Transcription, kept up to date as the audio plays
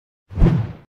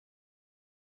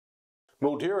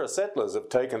Mildura Settlers have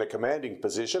taken a commanding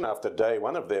position after day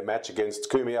one of their match against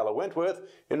Kumialla Wentworth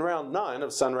in round 9 of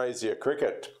Sunraysia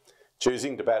cricket.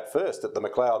 Choosing to bat first at the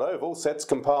McLeod Oval, Sets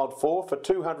compiled 4 for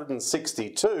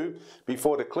 262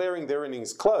 before declaring their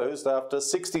innings closed after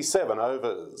 67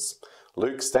 overs.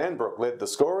 Luke Stanbrook led the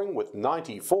scoring with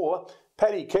 94,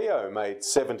 Paddy Keogh made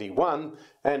 71,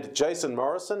 and Jason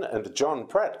Morrison and John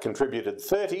Pratt contributed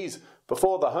 30s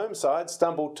before the home side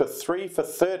stumbled to 3 for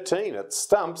 13 at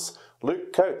stumps,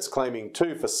 Luke Coates claiming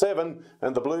 2 for 7,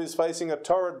 and the Blues facing a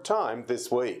torrid time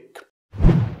this week.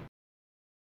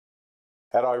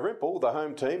 At Irimple, the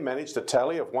home team managed a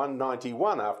tally of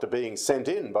 191 after being sent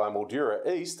in by Mildura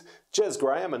East, Jez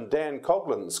Graham and Dan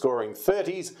Coughlin scoring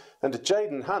 30s, and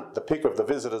Jaden Hunt the pick of the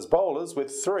visitors' bowlers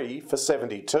with 3 for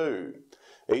 72.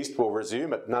 East will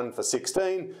resume at none for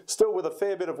 16, still with a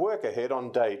fair bit of work ahead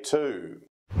on day 2.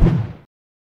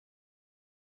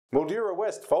 Mildura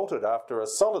West faltered after a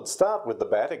solid start with the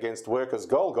bat against Workers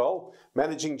Golgol,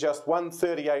 managing just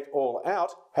 138 all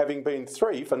out, having been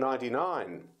 3 for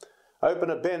 99.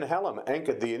 Opener Ben Hallam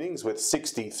anchored the innings with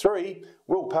 63,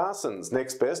 Will Parsons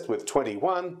next best with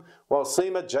 21, while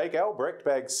seamer Jake Albrecht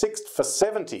bagged 6th for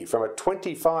 70 from a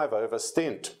 25-over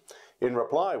stint. In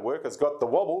reply, Workers got the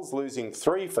wobbles, losing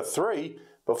 3 for 3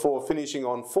 before finishing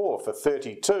on 4 for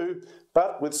 32,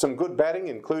 but with some good batting,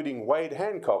 including Wade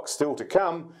Hancock, still to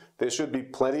come, there should be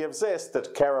plenty of zest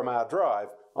at Caramar Drive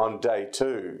on day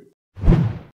 2.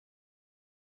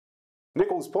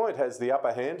 Nichols Point has the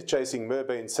upper hand, chasing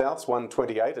Merbein South's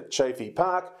 128 at Chafee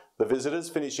Park, the visitors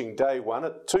finishing day 1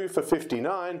 at 2 for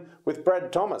 59, with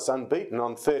Brad Thomas unbeaten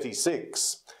on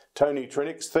 36. Tony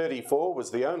Trinick's 34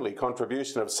 was the only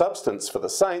contribution of substance for the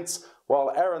Saints,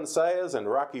 while Aaron Sayers and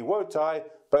Raki Wotai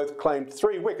both claimed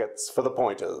 3 wickets for the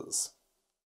Pointers.